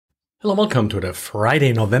Hello, welcome to the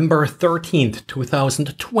Friday, November 13th,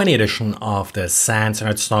 2020 edition of the SANS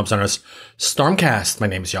and Storm Center's Stormcast. My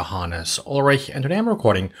name is Johannes Ulrich, and today I'm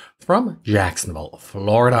recording from Jacksonville,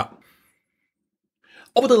 Florida.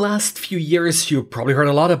 Over the last few years, you've probably heard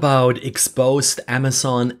a lot about exposed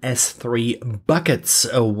Amazon S3 buckets.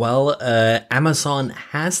 Amazon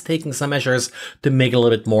has taken some measures to make it a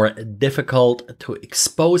little bit more difficult to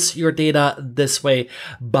expose your data this way,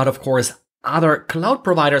 but of course, other cloud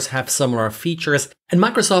providers have similar features, and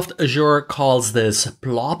Microsoft Azure calls this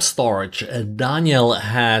blob storage. Daniel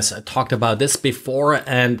has talked about this before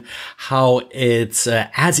and how it's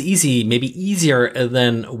as easy, maybe easier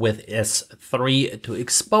than with S3 to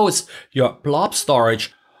expose your blob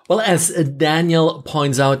storage. Well, as Daniel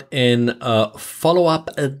points out in a follow-up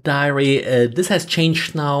diary, this has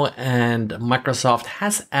changed now, and Microsoft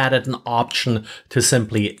has added an option to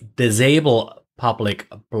simply disable public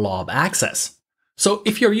blob access. So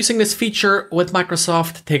if you're using this feature with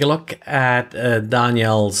Microsoft, take a look at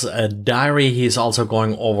Daniel's diary. He's also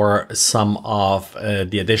going over some of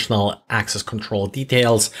the additional access control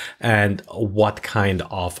details and what kind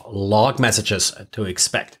of log messages to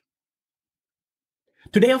expect.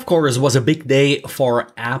 Today, of course, was a big day for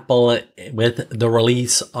Apple with the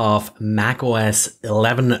release of macOS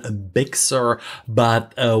 11 Big Sur,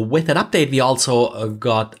 but with that update, we also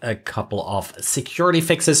got a couple of security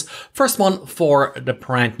fixes. First one for the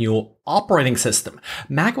brand new operating system.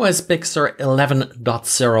 macOS Big Sur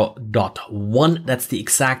 11.0.1, that's the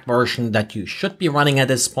exact version that you should be running at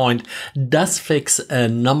this point, does fix a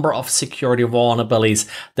number of security vulnerabilities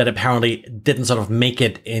that apparently didn't sort of make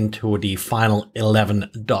it into the final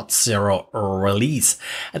 11.0 release.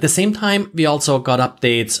 At the same time, we also got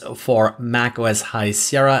updates for macOS High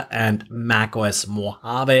Sierra and macOS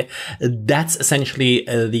Mojave. That's essentially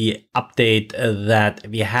the update that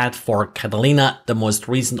we had for Catalina, the most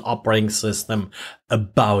recent operating system,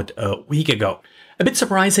 about a week ago. A bit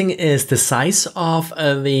surprising is the size of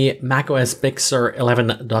the macOS Big Sur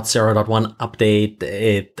 11.0.1 update.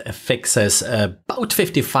 It fixes about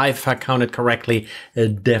 55, if I counted correctly,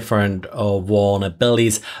 different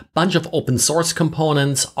vulnerabilities. Bunch of open source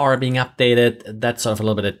components are being updated. That's sort of a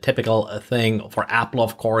little bit a typical thing for Apple,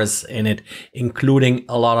 of course, in it, including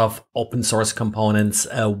a lot of open source components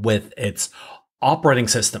with its operating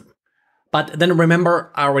system. But then remember,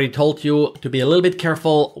 I already told you to be a little bit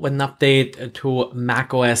careful with an update to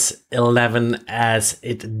macOS 11, as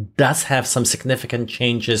it does have some significant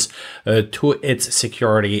changes to its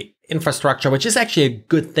security infrastructure, which is actually a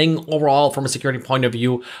good thing overall from a security point of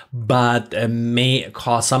view, but may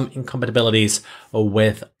cause some incompatibilities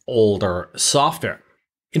with older software.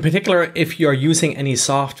 In particular, if you're using any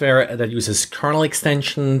software that uses kernel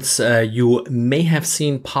extensions, you may have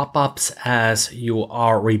seen pop-ups as you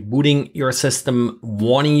are rebooting your system,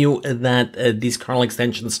 warning you that these kernel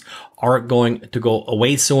extensions are going to go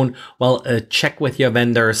away soon. Well, check with your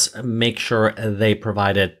vendors, make sure they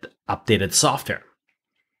provided updated software.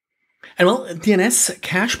 And well, DNS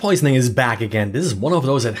cache poisoning is back again. This is one of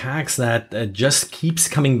those attacks that just keeps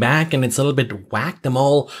coming back, and it's a little bit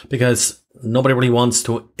whack-a-mole because nobody really wants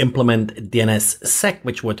to implement DNSSEC,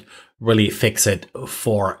 which would really fix it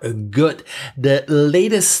for good. The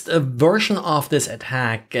latest version of this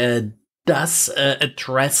attack does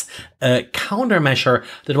address a countermeasure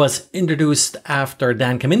that was introduced after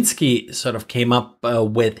Dan Kaminsky sort of came up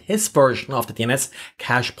with his version of the DNS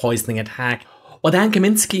cache poisoning attack. What Dan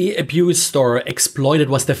Kaminsky abused or exploited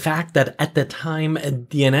was the fact that at the time,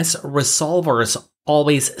 DNS resolvers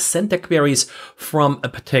always sent their queries from a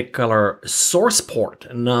particular source port.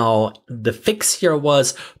 Now, the fix here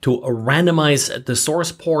was to randomize the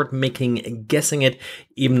source port, making guessing it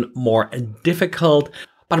even more difficult.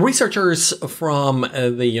 But researchers from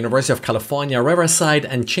the University of California, Riverside,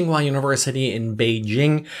 and Tsinghua University in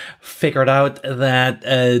Beijing figured out that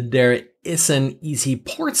there is an easy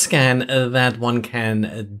port scan that one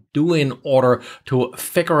can do in order to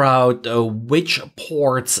figure out which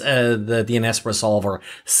ports the DNS resolver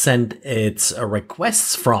sent its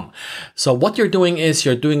requests from. So what you're doing is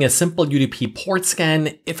you're doing a simple UDP port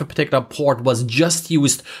scan. If a particular port was just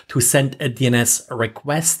used to send a DNS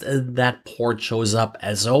request, that port shows up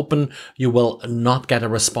as open. You will not get a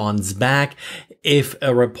response back. If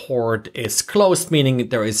a report is closed, meaning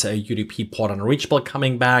there is a UDP port unreachable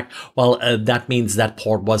coming back, well, that means that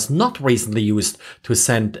port was not recently used to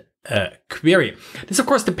send query. This, of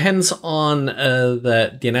course, depends on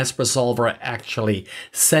the DNS resolver actually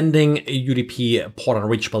sending UDP port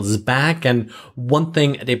unreachables back. And one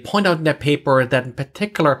thing they point out in their paper that in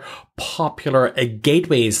particular popular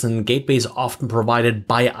gateways, and gateways often provided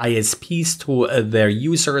by ISPs to their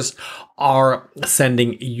users, are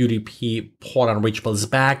sending UDP port unreachables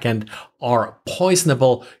back and are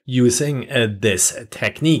poisonable using this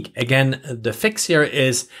technique. Again, the fix here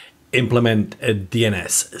is implement a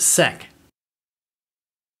DNSSEC.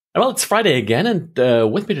 Well, it's Friday again,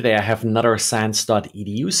 and with me today I have another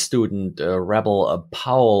SANS.edu student, Rebel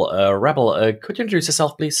Powell. Rebel, could you introduce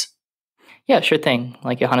yourself, please? Yeah, sure thing.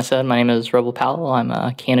 Like Johanna said, my name is Rebel Powell. I'm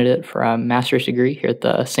a candidate for a master's degree here at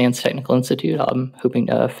the SANS Technical Institute. I'm hoping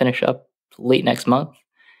to finish up late next month.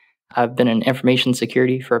 I've been in information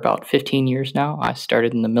security for about 15 years now. I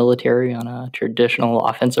started in the military on a traditional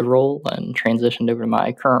offensive role and transitioned over to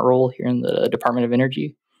my current role here in the Department of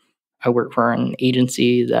Energy. I work for an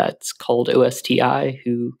agency that's called OSTI,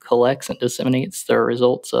 who collects and disseminates the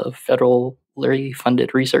results of federally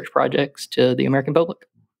funded research projects to the American public.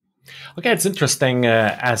 Okay, it's interesting.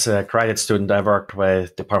 As a graduate student, I worked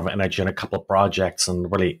with Department of Energy on a couple of projects and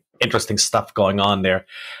really interesting stuff going on there.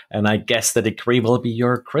 And I guess the degree will be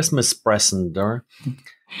your Christmas present, or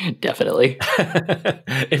definitely,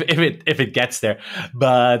 if it gets there.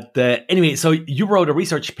 But anyway, so you wrote a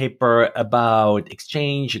research paper about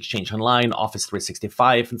Exchange Online, Office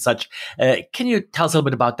 365, and such. Can you tell us a little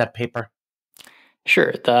bit about that paper?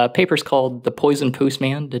 Sure. The paper's called The Poison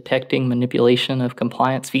Postman, Detecting Manipulation of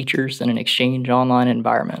Compliance Features in an Exchange Online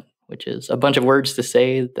Environment, which is a bunch of words to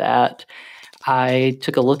say that I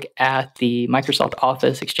took a look at the Microsoft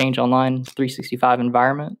Office Exchange Online 365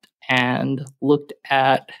 environment and looked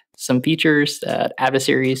at some features that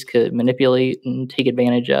adversaries could manipulate and take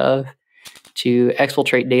advantage of to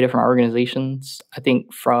exfiltrate data from our organizations. I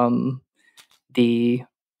think from the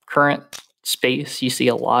current space, you see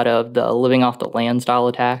a lot of the living off the land style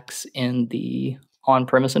attacks in the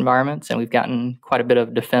on-premise environments, and we've gotten quite a bit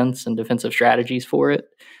of defense and defensive strategies for it.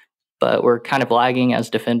 But we're kind of lagging as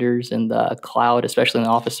defenders in the cloud, especially in the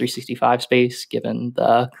Office 365 space, given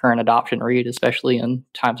the current adoption rate, especially in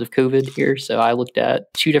times of COVID here. So I looked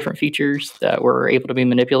at two different features that were able to be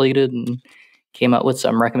manipulated and came up with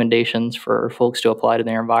some recommendations for folks to apply to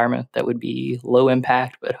their environment that would be low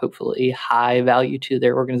impact, but hopefully high value to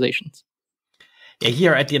their organizations. Yeah,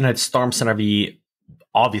 here at the Internet Storm Center, we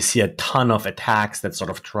obviously a ton of attacks that sort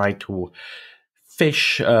of try to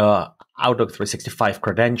phish Outlook 365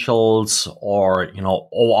 credentials or,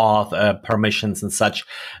 OAuth permissions and such.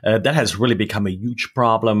 That has really become a huge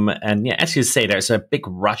problem. And yeah, as you say, there's a big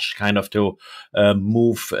rush kind of to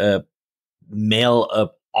move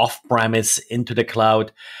mail off-premise into the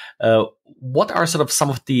cloud. What are sort of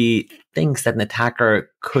some of the things that an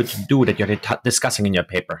attacker could do that you're discussing in your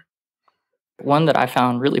paper? One that I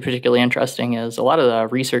found really particularly interesting is a lot of the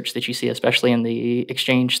research that you see, especially in the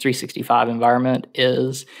Exchange 365 environment,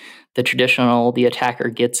 is the attacker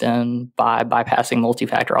gets in by bypassing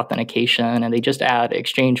multi-factor authentication, and they just add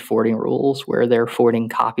Exchange forwarding rules where they're forwarding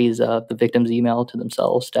copies of the victim's email to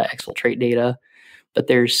themselves to exfiltrate data. But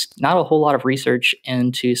there's not a whole lot of research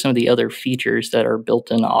into some of the other features that are built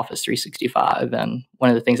into Office 365. And one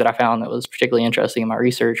of the things that I found that was particularly interesting in my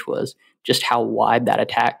research was just how wide that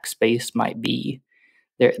attack space might be.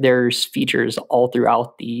 There's features all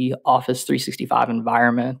throughout the Office 365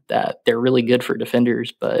 environment that they're really good for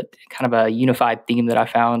defenders, but kind of a unified theme that I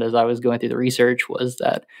found as I was going through the research was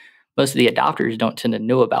that most of the adopters don't tend to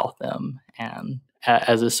know about them. And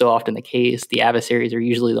as is so often the case, the adversaries are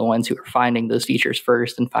usually the ones who are finding those features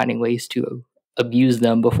first and finding ways to abuse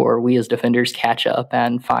them before we as defenders catch up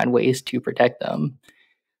and find ways to protect them.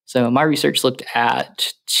 So my research looked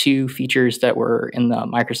at two features that were in the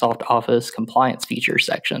Microsoft Office compliance feature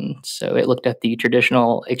section. So it looked at the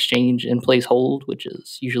traditional Exchange in place hold, which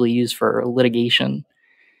is usually used for litigation.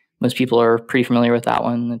 Most people are pretty familiar with that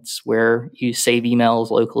one. It's where you save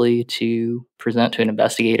emails locally to present to an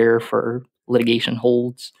investigator for litigation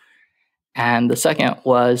holds. And the second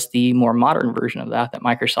was the more modern version of that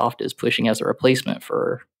Microsoft is pushing as a replacement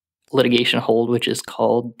for litigation hold, which is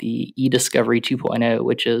called the eDiscovery 2.0,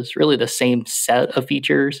 which is really the same set of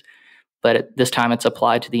features, but this time it's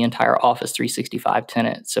applied to the entire Office 365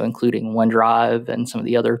 tenant, so including OneDrive and some of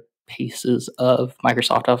the other pieces of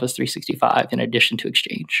Microsoft Office 365 in addition to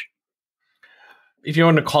Exchange. If you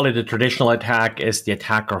want to call it a traditional attack, is the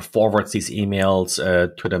attacker forwards these emails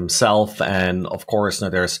to themselves. And of course,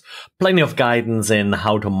 there's plenty of guidance in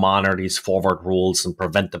how to monitor these forward rules and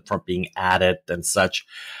prevent them from being added and such.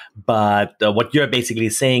 But what you're basically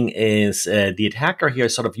saying is the attacker here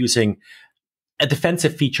is sort of using a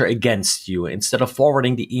defensive feature against you. Instead of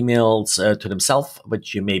forwarding the emails to themselves,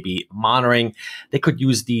 which you may be monitoring, they could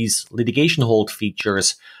use these litigation hold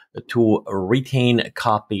features to retain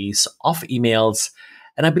copies of emails.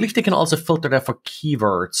 And I believe they can also filter that for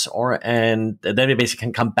keywords, and then they basically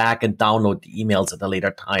can come back and download the emails at a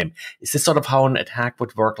later time. Is this sort of how an attack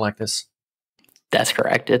would work like this? That's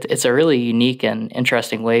correct. It's a really unique and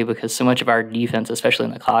interesting way because so much of our defense, especially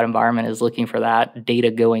in the cloud environment, is looking for that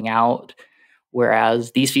data going out.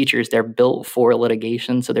 Whereas these features, they're built for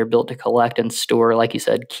litigation. So they're built to collect and store, like you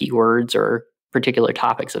said, keywords or particular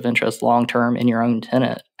topics of interest long-term in your own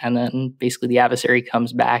tenant. And then basically the adversary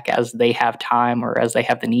comes back as they have time or as they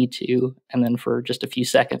have the need to. And then for just a few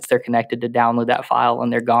seconds, they're connected to download that file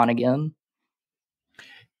and they're gone again.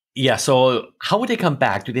 Yeah, so how would they come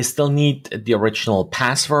back? Do they still need the original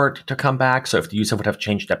password to come back? So if the user would have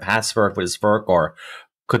changed their password with his work, or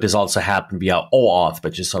could this also happen via OAuth,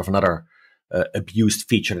 which is sort of another abused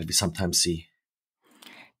feature that we sometimes see?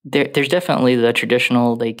 There's definitely the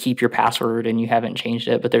traditional, they keep your password and you haven't changed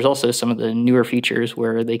it, but there's also some of the newer features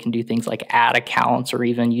where they can do things like add accounts or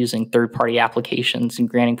even using third-party applications and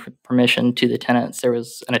granting permission to the tenants. There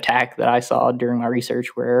was an attack that I saw during my research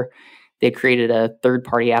where they created a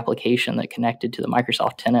third-party application that connected to the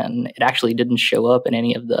Microsoft tenant, and it actually didn't show up in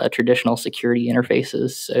any of the traditional security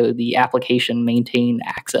interfaces. So the application maintained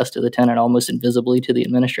access to the tenant almost invisibly to the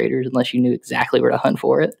administrators unless you knew exactly where to hunt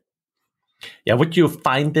for it. Yeah, would you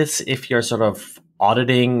find this if you're sort of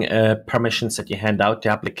auditing permissions that you hand out to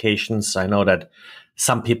applications? I know that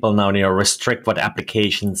some people now restrict what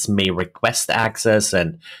applications may request access,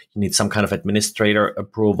 and you need some kind of administrator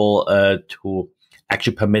approval to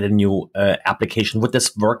actually permit a new application. Would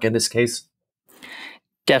this work in this case?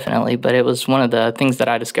 Definitely, but it was one of the things that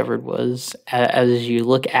I discovered was as you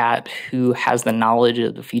look at who has the knowledge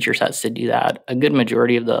of the feature sets to do that, a good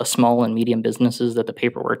majority of the small and medium businesses that the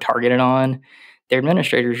paper were targeted on, their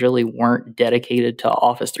administrators really weren't dedicated to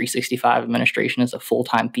Office 365 administration as a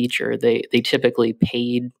full-time feature. They typically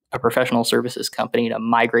paid a professional services company to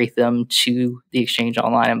migrate them to the Exchange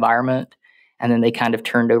Online environment. And then they kind of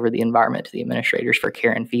turned over the environment to the administrators for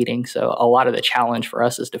care and feeding. So a lot of the challenge for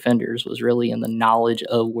us as defenders was really in the knowledge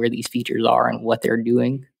of where these features are and what they're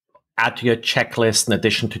doing. Add to your checklist, in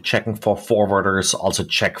addition to checking for forwarders, also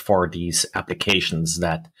check for these applications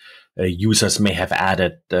that users may have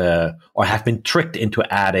added or have been tricked into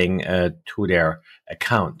adding to their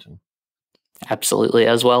account. Absolutely,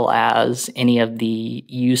 as well as any of the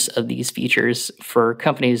use of these features for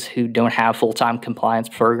companies who don't have full-time compliance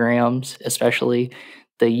programs, especially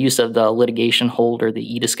the use of the litigation hold or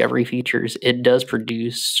the e-discovery features. It does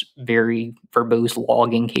produce very verbose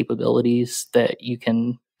logging capabilities that you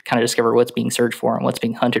can kind of discover what's being searched for and what's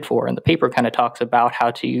being hunted for. And the paper kind of talks about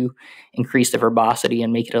how to increase the verbosity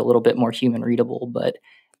and make it a little bit more human readable. But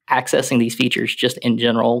accessing these features just in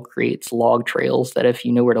general creates log trails that if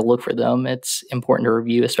you know where to look for them, it's important to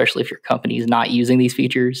review, especially if your company is not using these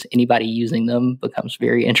features. Anybody using them becomes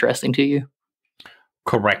very interesting to you.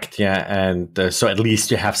 Correct, yeah. And so at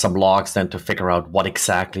least you have some logs then to figure out what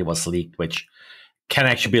exactly was leaked, which can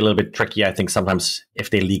actually be a little bit tricky, I think, sometimes if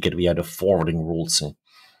they leak it via the forwarding rules.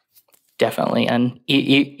 Definitely. And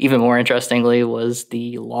even more interestingly was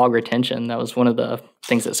the log retention. That was one of the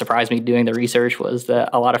things that surprised me doing the research, was that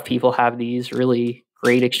a lot of people have these really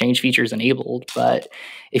great Exchange features enabled. But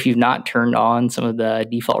if you've not turned on some of the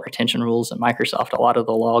default retention rules in Microsoft, a lot of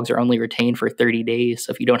the logs are only retained for 30 days.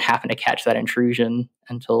 So if you don't happen to catch that intrusion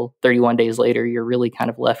until 31 days later, you're really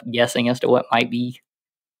kind of left guessing as to what might be.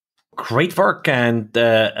 Great work, and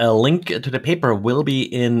a link to the paper will be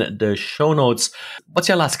in the show notes. What's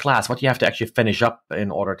your last class? What do you have to actually finish up in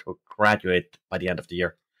order to graduate by the end of the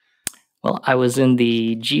year? Well, I was in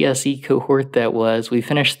the GSE cohort we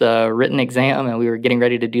finished the written exam and we were getting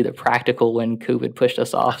ready to do the practical when COVID pushed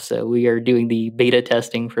us off. So we are doing the beta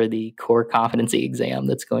testing for the core competency exam.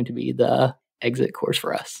 That's going to be the exit course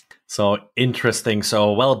for us. So interesting.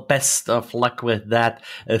 So, well, best of luck with that.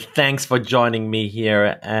 Thanks for joining me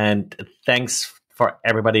here, and thanks for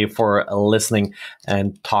everybody for listening,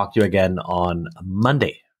 and talk to you again on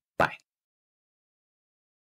Monday. Bye.